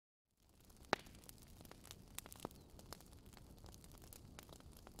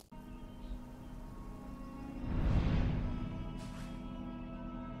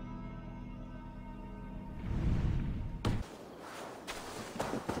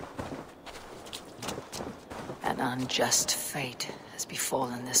unjust fate has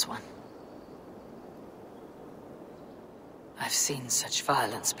befallen this one. I've seen such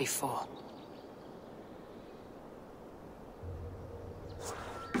violence before.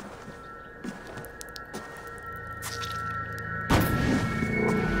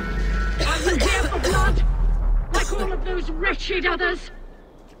 Are you here for blood? Like all of those wretched others?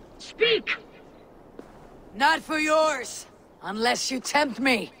 Speak! Not for yours, unless you tempt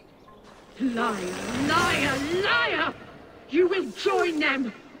me. Liar, liar, liar! You will join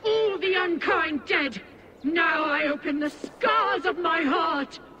them, all the unkind dead! Now I open the scars of my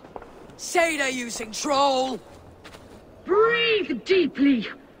heart! Say they're using troll! Breathe deeply!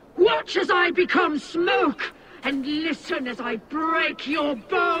 Watch as I become smoke! And listen as I break your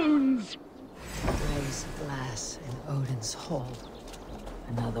bones! Raise glass in Odin's hall.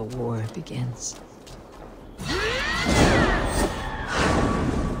 Another war begins.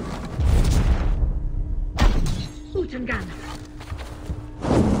 Utengan.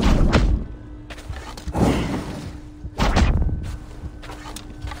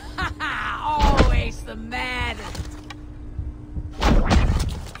 Always the maddest.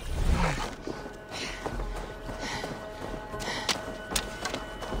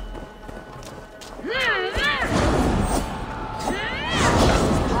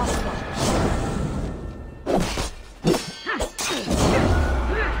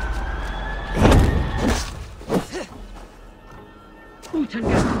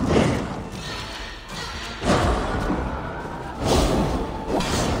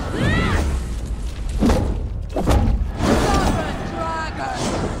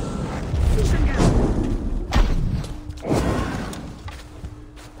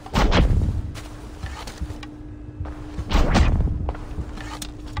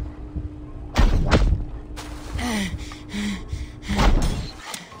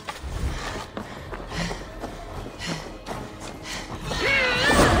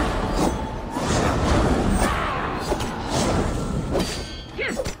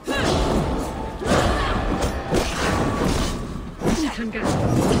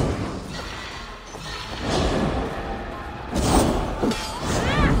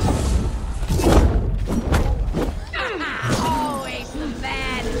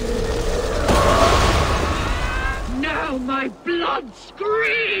 My blood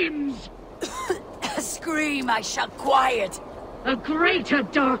screams! Scream, I shall quiet. A greater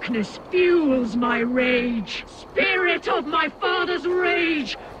darkness fuels my rage. Spirit of my father's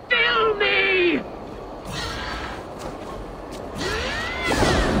rage, fill me!